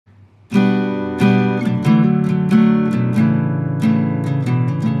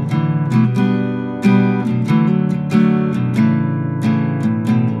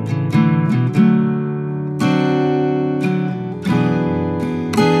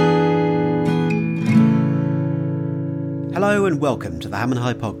Hello and welcome to the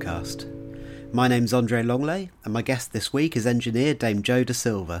Ham&High Podcast. My name's André Langlois and my guest this week is engineer Dame Jo Da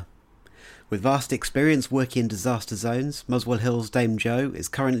Silva. With vast experience working in disaster zones, Muswell Hill's Dame Jo is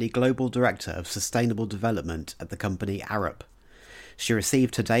currently Global Director of Sustainable Development at the company Arup. She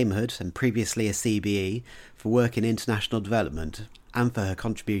received her damehood and previously a CBE for work in international development and for her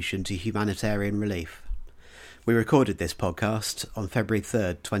contribution to humanitarian relief. We recorded this podcast on February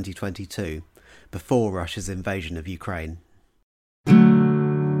 3rd, 2022, before Russia's invasion of Ukraine.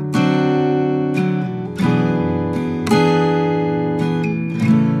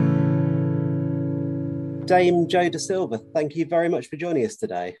 Dame Jo Da Silva, thank you very much for joining us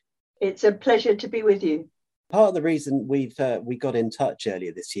today. It's a pleasure to be with you. Part of the reason we got in touch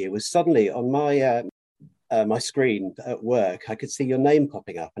earlier this year was suddenly on my screen at work, I could see your name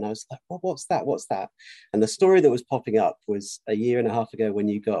popping up, and I was like, "What's that? What's that?" And the story that was popping up was a year ago when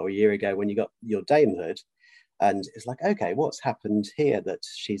you got your damehood, and it's like, okay, what's happened here that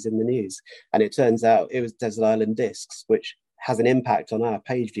she's in the news? And it turns out it was Desert Island Discs, which has an impact on our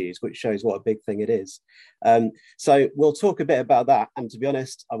page views, which shows what a big thing it is. So we'll talk a bit about that. And to be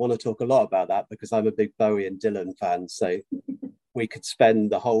honest, I want to talk a lot about that because I'm a big Bowie and Dylan fan. So we could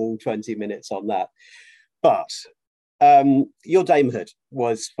spend the whole 20 minutes on that. But your damehood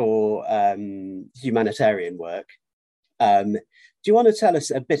was for humanitarian work. Do you want to tell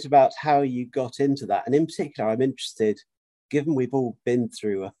us a bit about how you got into that? And in particular, I'm interested, given we've all been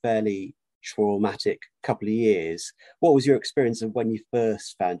through a fairly traumatic couple of years, what was your experience of when you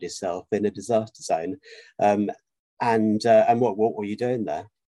first found yourself in a disaster zone, and what were you doing there?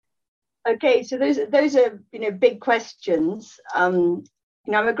 Okay, so those are big questions. I'm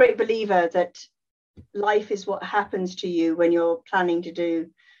a great believer that life is what happens to you when you're planning to do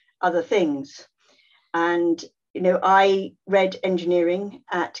other things. And I read engineering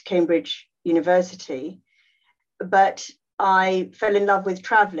at Cambridge University, but I fell in love with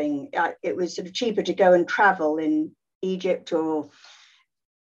traveling. It was sort of cheaper to go and travel in Egypt or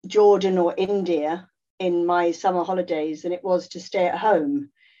Jordan or India in my summer holidays than it was to stay at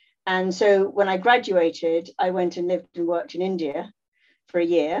home. And so when I graduated, I went and lived and worked in India for a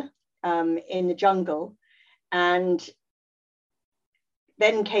year in the jungle, and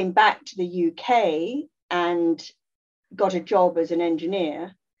then came back to the UK and got a job as an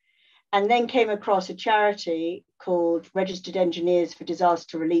engineer, and then came across a charity called Registered Engineers for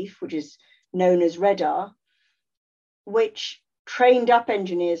Disaster Relief, which is known as REDAR, which trained up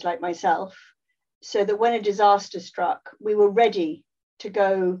engineers like myself so that when a disaster struck, we were ready to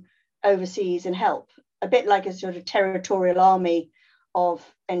go overseas and help, a bit like a sort of territorial army of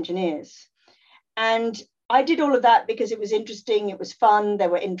engineers. And I did all of that because it was interesting, it was fun, there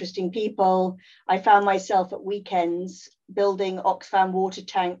were interesting people. I found myself at weekends building Oxfam water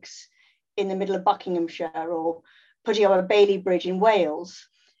tanks in the middle of Buckinghamshire or putting up a Bailey Bridge in Wales.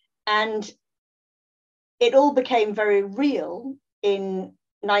 And it all became very real in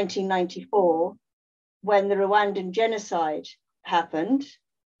 1994 when the Rwandan genocide happened.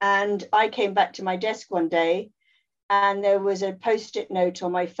 And I came back to my desk one day and there was a post-it note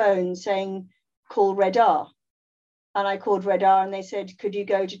on my phone saying, "Call REDAR." And I called REDAR and they said, "Could you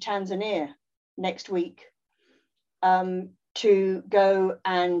go to Tanzania next week to go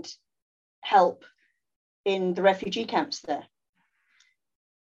and help in the refugee camps there?"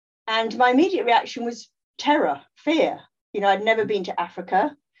 And my immediate reaction was terror, fear. I'd never been to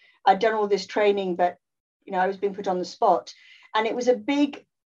Africa. I'd done all this training, but, I was being put on the spot. And it was a big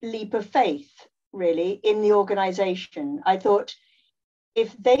leap of faith, really, in the organization. I thought,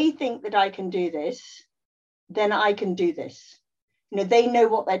 if they think that I can do this, then I can do this. They know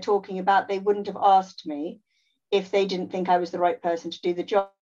what they're talking about. They wouldn't have asked me if they didn't think I was the right person to do the job.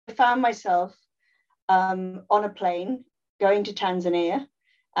 I found myself on a plane going to Tanzania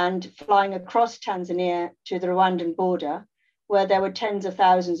and flying across Tanzania to the Rwandan border, where there were tens of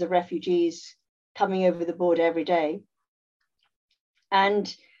thousands of refugees coming over the border every day.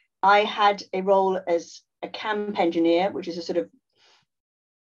 And I had a role as a camp engineer, which is a sort of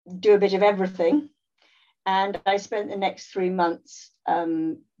do a bit of everything. And I spent the next 3 months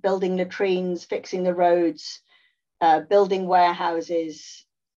building latrines, fixing the roads, building warehouses,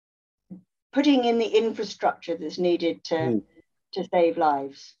 putting in the infrastructure that's needed to save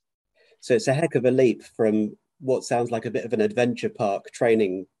lives. So it's a heck of a leap from what sounds like a bit of an adventure park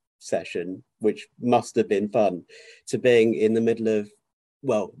training session, which must have been fun, to being in the middle of,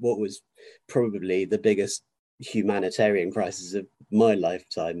 what was probably the biggest humanitarian crisis of my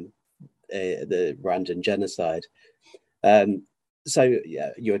lifetime, the Rwandan genocide. So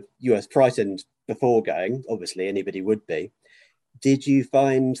yeah, you were frightened before going, obviously anybody would be. Did you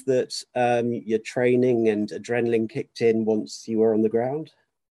find that your training and adrenaline kicked in once you were on the ground?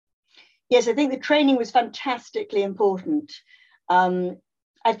 Yes, I think the training was fantastically important.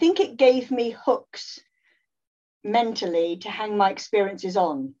 I think it gave me hooks mentally to hang my experiences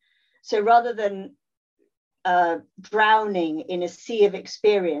on. So rather than drowning in a sea of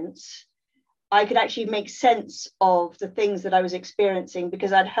experience, I could actually make sense of the things that I was experiencing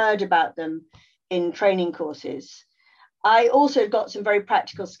because I'd heard about them in training courses. I also got some very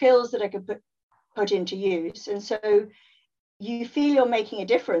practical skills that I could put into use. And so you feel you're making a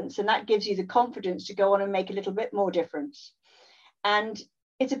difference, and that gives you the confidence to go on and make a little bit more difference. And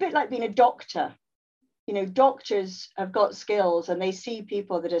it's a bit like being a doctor. You know, doctors have got skills and they see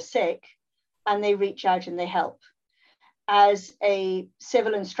people that are sick and they reach out and they help. As a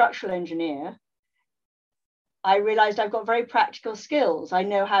civil and structural engineer, I realized I've got very practical skills. I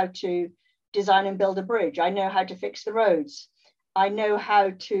know how to design and build a bridge. I know how to fix the roads. I know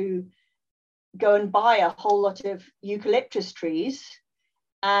how to go and buy a whole lot of eucalyptus trees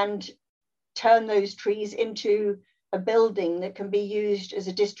and turn those trees into a building that can be used as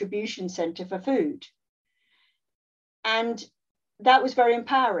a distribution center for food. And that was very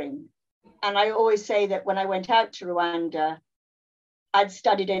empowering. And I always say that when I went out to Rwanda, I'd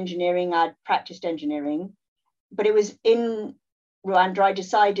studied engineering, I'd practiced engineering, but it was in Rwanda I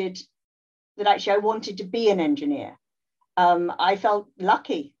decided that actually I wanted to be an engineer. I felt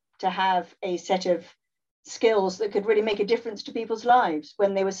lucky to have a set of skills that could really make a difference to people's lives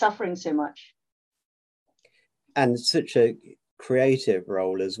when they were suffering so much. And such a creative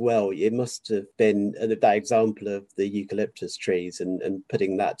role as well. It must have been that example of the eucalyptus trees and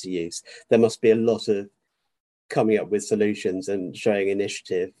putting that to use. There must be a lot of coming up with solutions and showing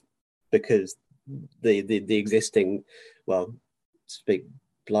initiative, because the existing, well, speak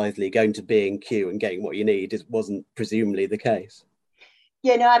blithely, going to B&Q and getting what you need, it wasn't presumably the case.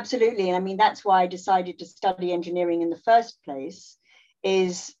 Yeah, no, absolutely. And I mean, that's why I decided to study engineering in the first place,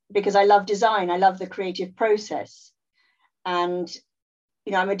 is because I love design. I love the creative process. And,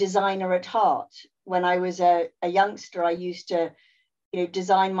 you know, I'm a designer at heart. When I was a youngster, I used to, you know,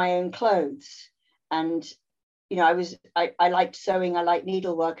 design my own clothes. And, you know, I liked sewing, I liked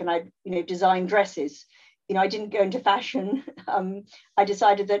needlework, and I, you know, design dresses. You know, I didn't go into fashion. I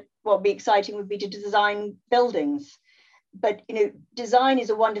decided that what would be exciting would be to design buildings. But, you know, design is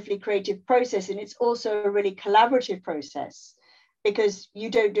a wonderfully creative process, and it's also a really collaborative process because you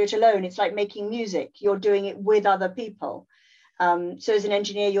don't do it alone. It's like making music. You're doing it with other people. So as an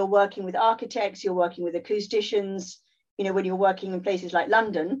engineer, you're working with architects, you're working with acousticians, you know, when you're working in places like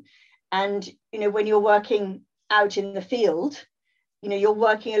London. And, you know, when you're working out in the field, you know, you're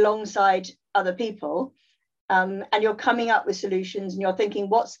working alongside other people, and you're coming up with solutions, and you're thinking,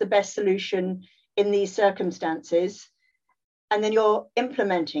 what's the best solution in these circumstances? And then you're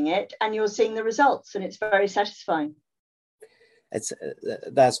implementing it and you're seeing the results, and it's very satisfying.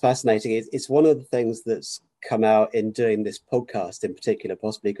 That's fascinating. It's one of the things that's come out in doing this podcast in particular,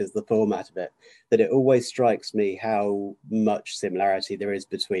 possibly because of the format of it, that it always strikes me how much similarity there is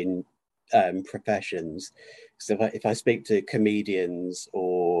between professions. So if I speak to comedians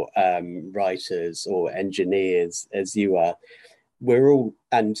or writers or engineers, as you are, we're all,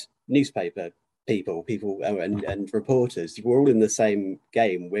 and newspaper people and reporters, we're all in the same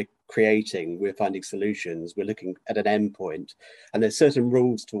game. We're creating, we're finding solutions, we're looking at an endpoint, and there's certain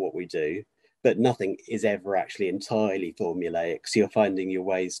rules to what we do, but nothing is ever actually entirely formulaic. So you're finding your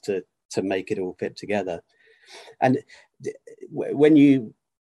ways to make it all fit together. And when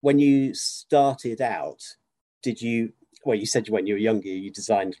you started out, you said when you were younger you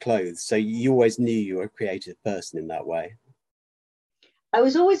designed clothes, so you always knew you were a creative person in that way? I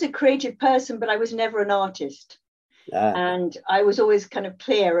was always a creative person, but I was never an artist. And I was always kind of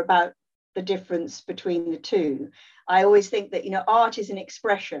clear about the difference between the two. I always think that, you know, art is an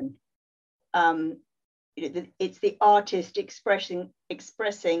expression. It's the artist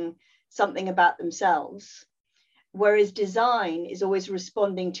expressing something about themselves, whereas design is always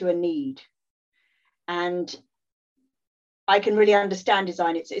responding to a need. And I can really understand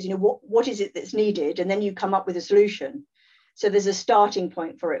design. It's, you know, what is it that's needed? And then you come up with a solution. So there's a starting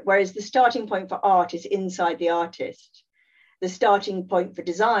point for it, whereas the starting point for art is inside the artist. The starting point for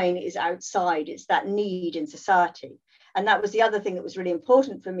design is outside. It's that need in society. And that was the other thing that was really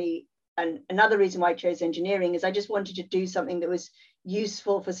important for me. And another reason why I chose engineering is I just wanted to do something that was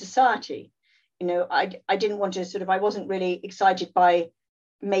useful for society. You know, I didn't want to I wasn't really excited by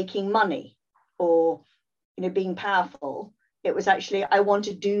making money or, you know, being powerful. It was actually, I want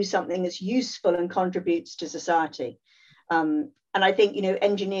to do something that's useful and contributes to society. And I think, you know,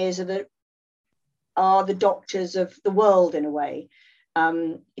 engineers are are the doctors of the world in a way.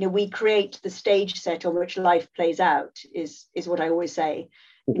 We create the stage set on which life plays out, is what I always say.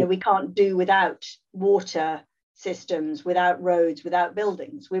 We can't do without water systems, without roads, without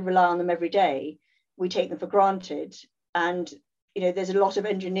buildings. We rely on them every day. We take them for granted. And, there's a lot of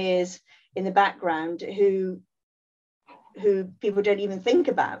engineers in the background who people don't even think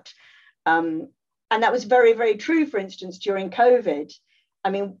about. And that was very, very true, for instance, during COVID.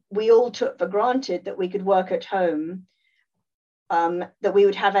 We all took for granted that we could work at home, that we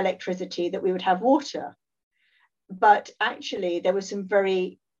would have electricity, that we would have water. But actually, there was some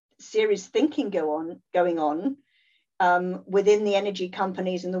very serious thinking going on within the energy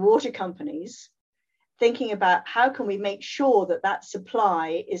companies and the water companies, thinking about how can we make sure that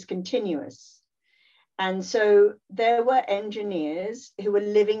supply is continuous. And so there were engineers who were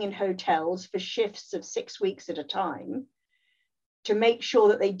living in hotels for shifts of 6 weeks at a time to make sure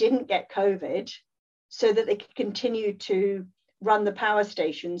that they didn't get COVID, so that they could continue to run the power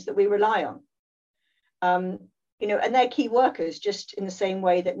stations that we rely on. And they're key workers, just in the same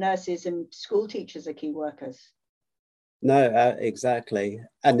way that nurses and school teachers are key workers. No, exactly.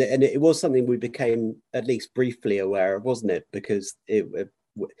 And it was something we became at least briefly aware of, wasn't it? Because the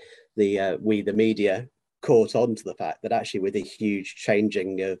media caught on to the fact that actually with a huge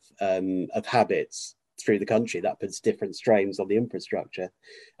changing of habits through the country, that puts different strains on the infrastructure.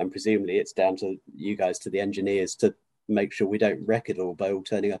 And presumably it's down to you guys, to the engineers, to make sure we don't wreck it all by all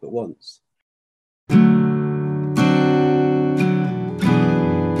turning up at once.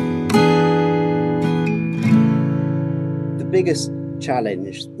 The biggest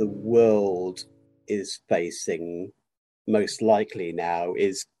challenge the world is facing most likely now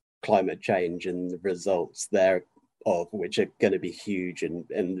is climate change and the results thereof, which are going to be huge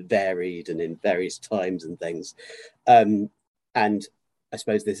and varied and in various times and things. And I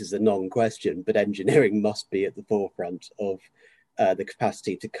suppose this is a non-question, but engineering must be at the forefront of the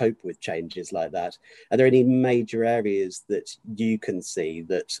capacity to cope with changes like that. Are there any major areas that you can see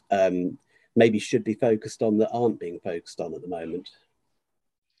that maybe should be focused on that aren't being focused on at the moment?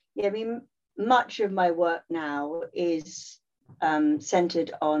 Yeah, much of my work now is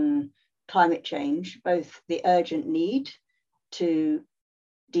centered on climate change, both the urgent need to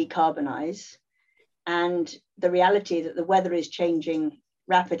decarbonize and the reality that the weather is changing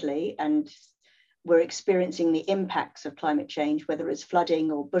rapidly, and we're experiencing the impacts of climate change, whether it's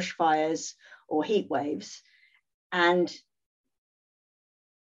flooding or bushfires or heat waves. And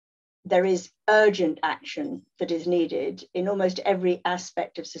there is urgent action that is needed in almost every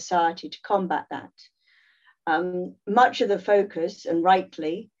aspect of society to combat that. Much of the focus, and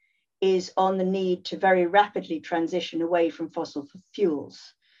rightly, is on the need to very rapidly transition away from fossil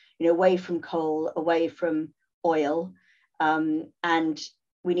fuels, away from coal, away from oil, and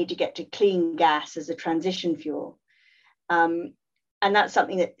we need to get to clean gas as a transition fuel. And that's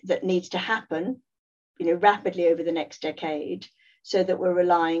something that needs to happen, rapidly over the next decade, so that we're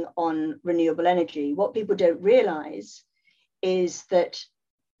relying on renewable energy. What people don't realize is that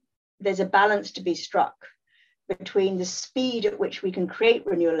there's a balance to be struck between the speed at which we can create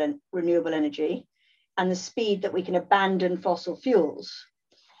renewable energy and the speed that we can abandon fossil fuels.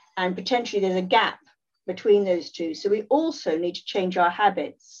 And potentially there's a gap between those two. So we also need to change our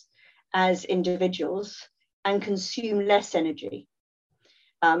habits as individuals and consume less energy.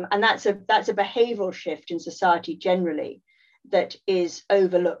 And that's a behavioral shift in society generally that is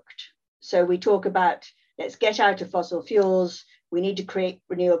overlooked. So we talk about, let's get out of fossil fuels, we need to create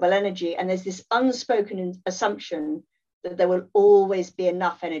renewable energy, and there's this unspoken assumption that there will always be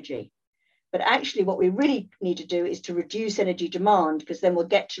enough energy. But actually what we really need to do is to reduce energy demand, because then we'll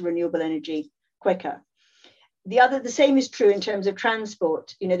get to renewable energy quicker. The same is true in terms of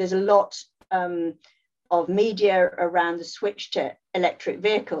transport. There's a lot of media around the switch to electric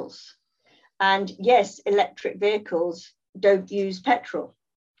vehicles. And yes, electric vehicles don't use petrol.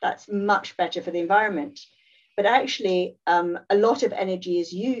 That's much better for the environment. But actually, a lot of energy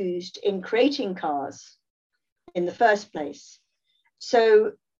is used in creating cars in the first place.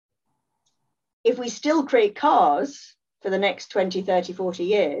 So if we still create cars for the next 20, 30, 40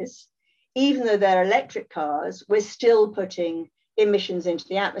 years, even though they're electric cars, we're still putting emissions into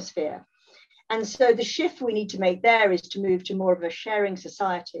the atmosphere. And so the shift we need to make there is to move to more of a sharing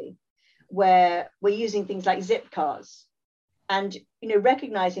society where we're using things like zip cars. And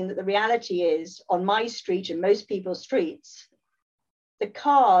recognizing that the reality is, on my street and most people's streets, the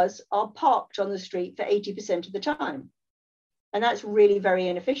cars are parked on the street for 80% of the time. And that's really very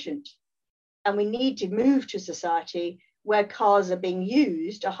inefficient. And we need to move to a society where cars are being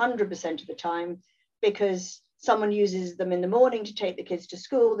used 100% of the time, because someone uses them in the morning to take the kids to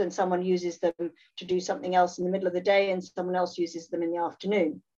school, then someone uses them to do something else in the middle of the day, and someone else uses them in the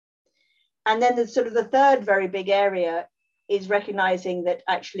afternoon. And then the sort of the third very big area is recognizing that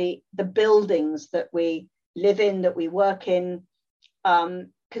actually the buildings that we live in, that we work in,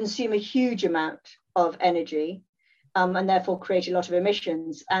 consume a huge amount of energy, and therefore create a lot of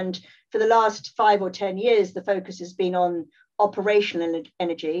emissions. And for the last 5 or 10 years, the focus has been on operational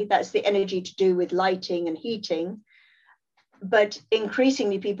energy. That's the energy to do with lighting and heating. But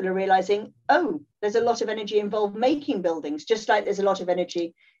increasingly, people are realizing, oh, there's a lot of energy involved making buildings, just like there's a lot of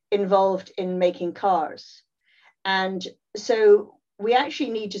energy involved in making cars. And so we actually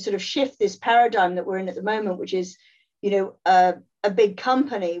need to sort of shift this paradigm that we're in at the moment, which is, a big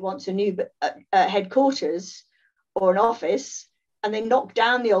company wants a new headquarters or an office, and they knock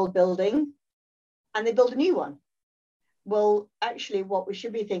down the old building and they build a new one. Well, actually, what we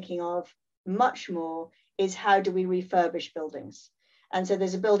should be thinking of much more is how do we refurbish buildings? And so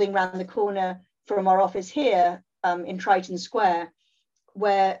there's a building around the corner from our office here in Triton Square,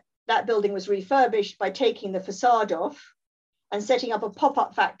 where that building was refurbished by taking the facade off and setting up a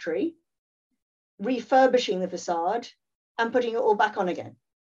pop-up factory, refurbishing the facade and putting it all back on again.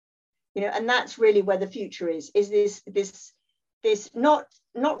 And that's really where the future is this not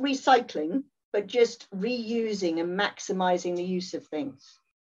recycling, but just reusing and maximizing the use of things.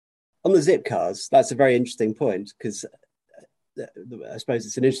 On the zip cars, that's a very interesting point, because I suppose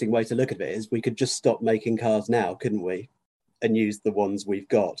it's an interesting way to look at it is we could just stop making cars now, couldn't we? And use the ones we've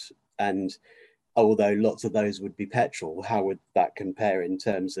got. And although lots of those would be petrol, how would that compare in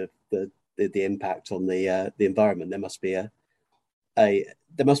terms of the impact on the environment? There must be a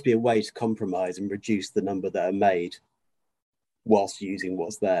way to compromise and reduce the number that are made whilst using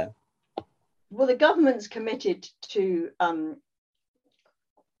what's there. Well, the government's committed to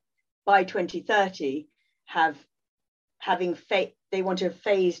by 2030 they want to have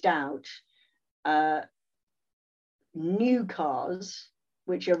phased out new cars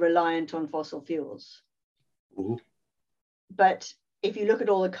which are reliant on fossil fuels. Mm-hmm. But if you look at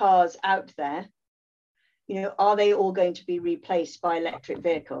all the cars out there, are they all going to be replaced by electric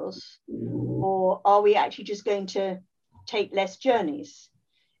vehicles, or are we actually just going to take less journeys?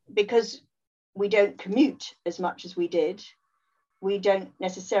 Because we don't commute as much as we did, we don't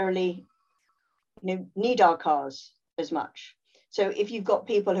necessarily need our cars as much. So if you've got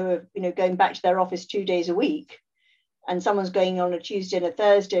people who are going back to their office 2 days a week, and someone's going on a Tuesday and a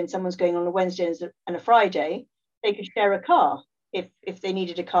Thursday, and someone's going on a Wednesday and a Friday, they could share a car if they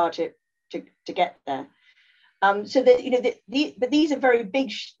needed a car to get there. So that but these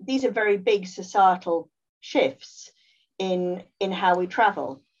are very big societal shifts in how we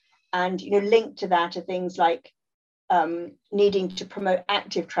travel, and linked to that are things like needing to promote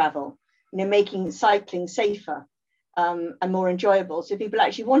active travel, making cycling safer and more enjoyable, so people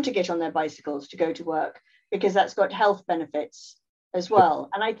actually want to get on their bicycles to go to work, because that's got health benefits as well.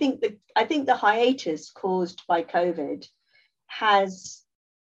 And I think the hiatus caused by COVID has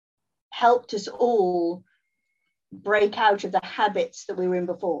helped us all break out of the habits that we were in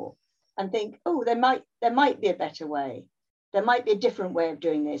before and think, oh, there might be a better way. There might be a different way of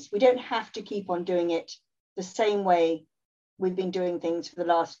doing this. We don't have to keep on doing it the same way we've been doing things for the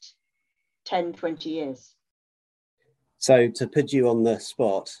last 10, 20 years. So to put you on the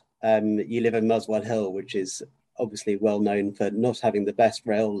spot, you live in Muswell Hill, which is obviously well known for not having the best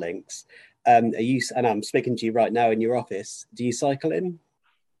rail links. And I'm speaking to you right now in your office. Do you cycle in?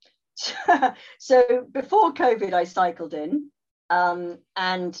 So before COVID, I cycled in, but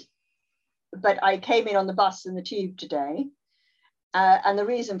I came in on the bus and the tube today. And the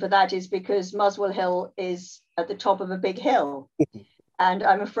reason for that is because Muswell Hill is at the top of a big hill. And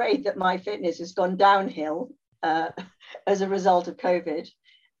I'm afraid that my fitness has gone downhill as a result of COVID.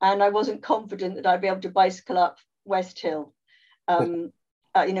 And I wasn't confident that I'd be able to bicycle up West Hill,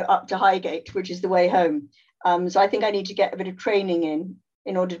 up to Highgate, which is the way home. So I think I need to get a bit of training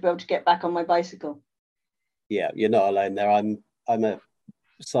in order to be able to get back on my bicycle. Yeah, you're not alone there. I'm a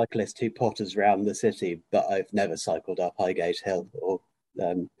cyclist who potters around the city, but I've never cycled up Highgate Hill. Well,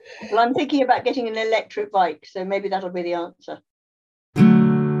 I'm thinking about getting an electric bike, so maybe that'll be the answer.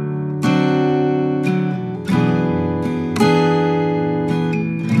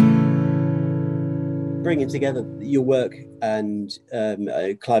 Bringing together your work and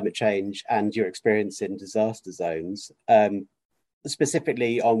climate change and your experience in disaster zones,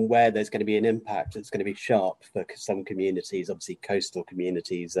 specifically on where there's going to be an impact that's going to be sharp for some communities. Obviously, coastal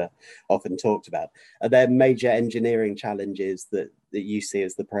communities are often talked about. Are there major engineering challenges that you see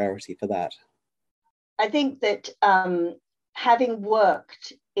as the priority for that? I think that having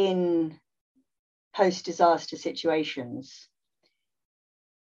worked in post-disaster situations,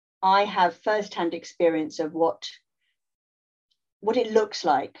 I have first-hand experience of what it looks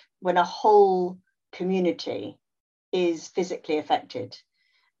like when a whole community is physically affected,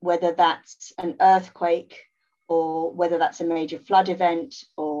 whether that's an earthquake or whether that's a major flood event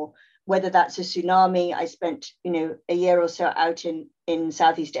or whether that's a tsunami. I spent, a year or so out in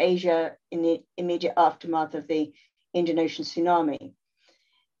Southeast Asia in the immediate aftermath of the Indian Ocean tsunami.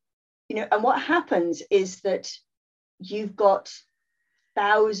 And what happens is that you've got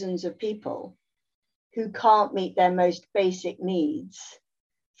thousands of people who can't meet their most basic needs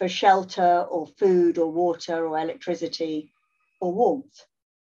for shelter or food or water or electricity or warmth.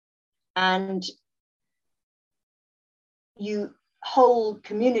 And whole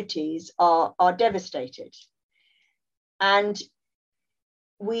communities are devastated. And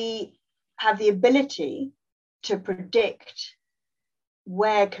we have the ability to predict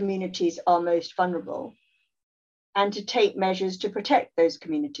where communities are most vulnerable and to take measures to protect those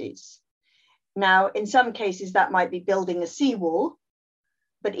communities. Now, in some cases, that might be building a seawall,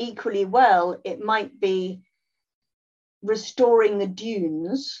 but equally well, it might be restoring the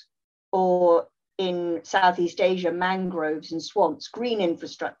dunes, or in Southeast Asia, mangroves and swamps, green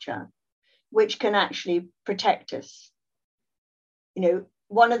infrastructure, which can actually protect us.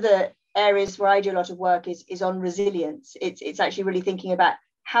 One of the areas where I do a lot of work is on resilience. It's actually really thinking about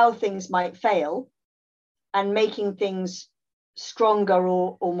how things might fail and making things stronger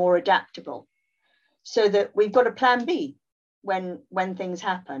or more adaptable, so that we've got a plan B when things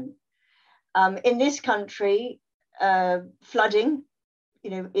happen. In this country, flooding,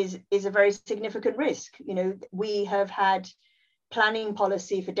 is a very significant risk. We have had planning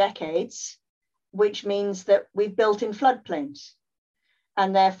policy for decades, which means that we've built in floodplains,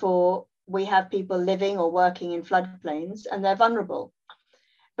 and therefore we have people living or working in floodplains, and they're vulnerable.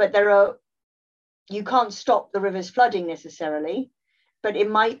 But you can't stop the rivers flooding necessarily, but it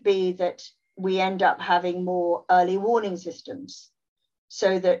might be that we end up having more early warning systems,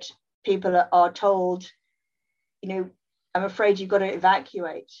 so that people are told, I'm afraid you've got to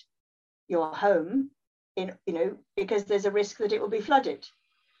evacuate your home, because there's a risk that it will be flooded.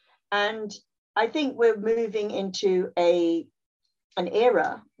 And I think we're moving into an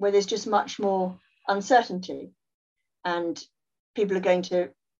era where there's just much more uncertainty, and people are going to,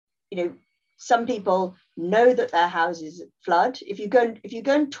 some people know that their houses flood. If you go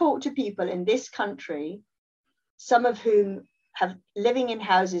and talk to people in this country, some of whom have living in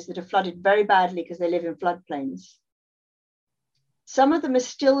houses that are flooded very badly because they live in floodplains, some of them are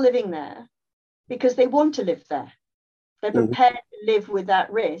still living there because they want to live there. They're prepared to live with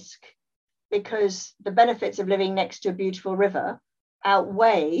that risk because the benefits of living next to a beautiful river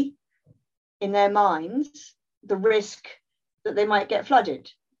outweigh, in their minds, the risk that they might get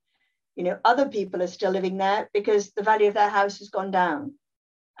flooded. Other people are still living there because the value of their house has gone down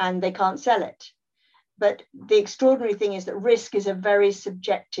and they can't sell it. But the extraordinary thing is that risk is a very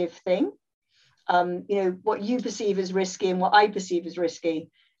subjective thing. What you perceive as risky and what I perceive as risky,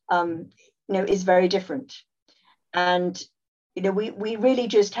 is very different. And, we really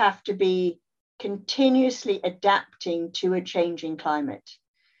just have to be continuously adapting to a changing climate.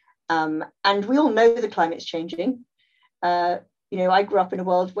 And we all know the climate's changing. I grew up in a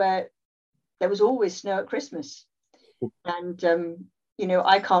world where there was always snow at Christmas. And,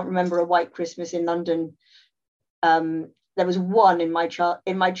 I can't remember a white Christmas in London. There was one in my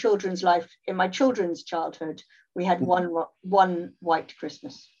children's life, in my children's childhood. We had one white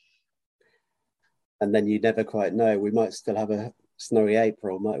Christmas. And then you never quite know. We might still have a snowy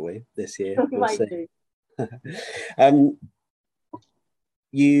April, might we, this year? We might do.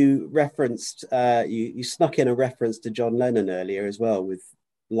 You referenced, you snuck in a reference to John Lennon earlier as well, with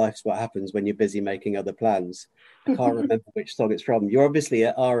life's what happens when you're busy making other plans. I can't remember which song it's from. You obviously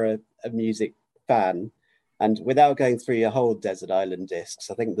are a music fan, and without going through your whole Desert Island discs,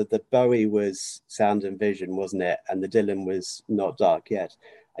 I think that the Bowie was Sound and Vision, wasn't it? And the Dylan was Not Dark Yet.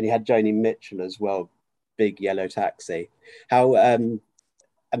 And you had Joni Mitchell as well, Big Yellow Taxi. How,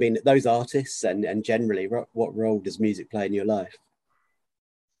 those artists and generally, what role does music play in your life?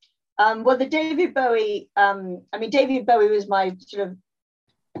 Well, the David Bowie, David Bowie was my sort of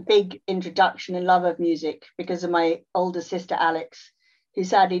big introduction and love of music because of my older sister, Alex, who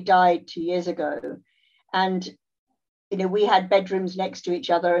sadly died 2 years ago. And, we had bedrooms next to each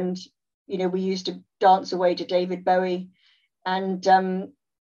other, and, we used to dance away to David Bowie. And,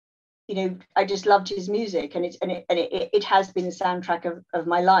 I just loved his music, and it has been the soundtrack of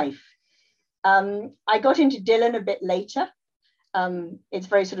my life. I got into Dylan a bit later. It's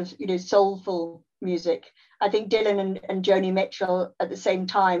very sort of, soulful music. I think Dylan and Joni Mitchell at the same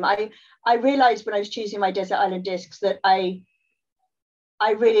time. I realized when I was choosing my Desert Island Discs that I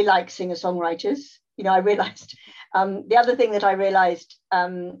really like singer-songwriters. I realized the other thing that I realized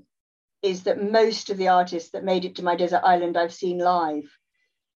is that most of the artists that made it to my desert island I've seen live.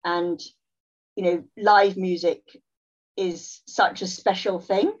 And, live music is such a special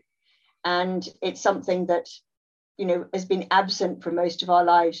thing. And it's something that, has been absent for most of our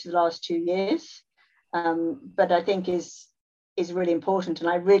lives for the last 2 years. But I think is really important. And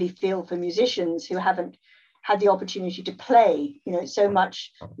I really feel for musicians who haven't had the opportunity to play. So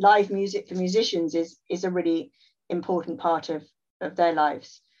much live music for musicians is a really important part of their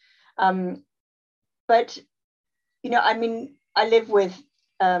lives. But, I live with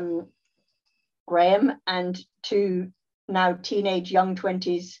Graham and 2 now teenage young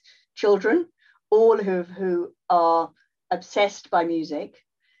 20s children, all who are obsessed by music.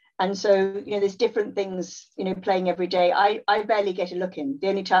 And so, there's different things, playing every day. I barely get a look in. The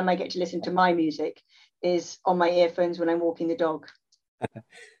only time I get to listen to my music is on my earphones when I'm walking the dog.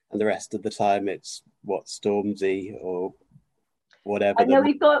 And the rest of the time it's Stormzy or whatever. I know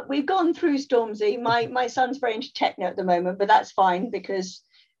we've gone through Stormzy. My son's very into techno at the moment, but that's fine because,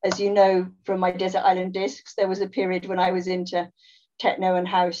 as you know from my Desert Island Discs, there was a period when I was into techno and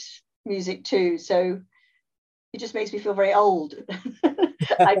house music too. So it just makes me feel very old.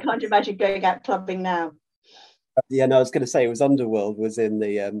 I can't imagine going out clubbing now. Yeah, no, I was going to say it was Underworld was in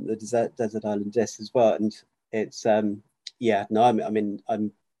the Desert Island Discs as well, and it's I'm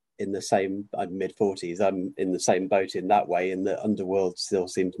in the same. I'm mid-40s. I'm in the same boat in that way. In the Underworld still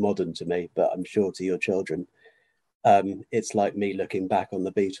seems modern to me, but I'm sure to your children, it's like me looking back on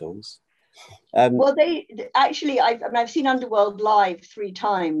the Beatles. Well, I've seen Underworld live 3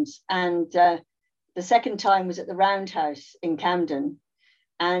 times, and the second time was at the Roundhouse in Camden,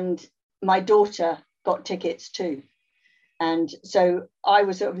 and my daughter got tickets too. And so I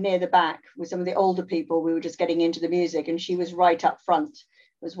was sort of near the back with some of the older people. We were just getting into the music, and she was right up front.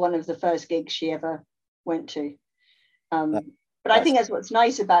 It was one of the first gigs she ever went to. But I think that's what's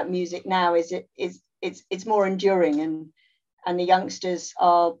nice about music now is it's more enduring, and the youngsters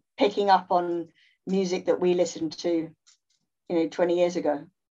are picking up on music that we listened to, 20 years ago.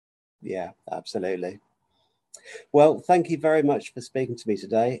 Yeah, absolutely. Well, thank you very much for speaking to me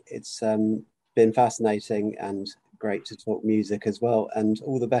today. It's been fascinating and great to talk music as well, and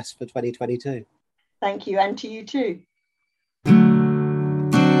all the best for 2022. Thank you, and to you too.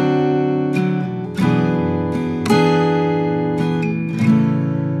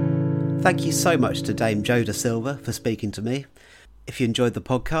 Thank you so much to Dame Jo Da Silva for speaking to me. If you enjoyed the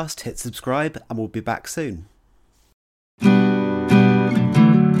podcast, hit subscribe and we'll be back soon.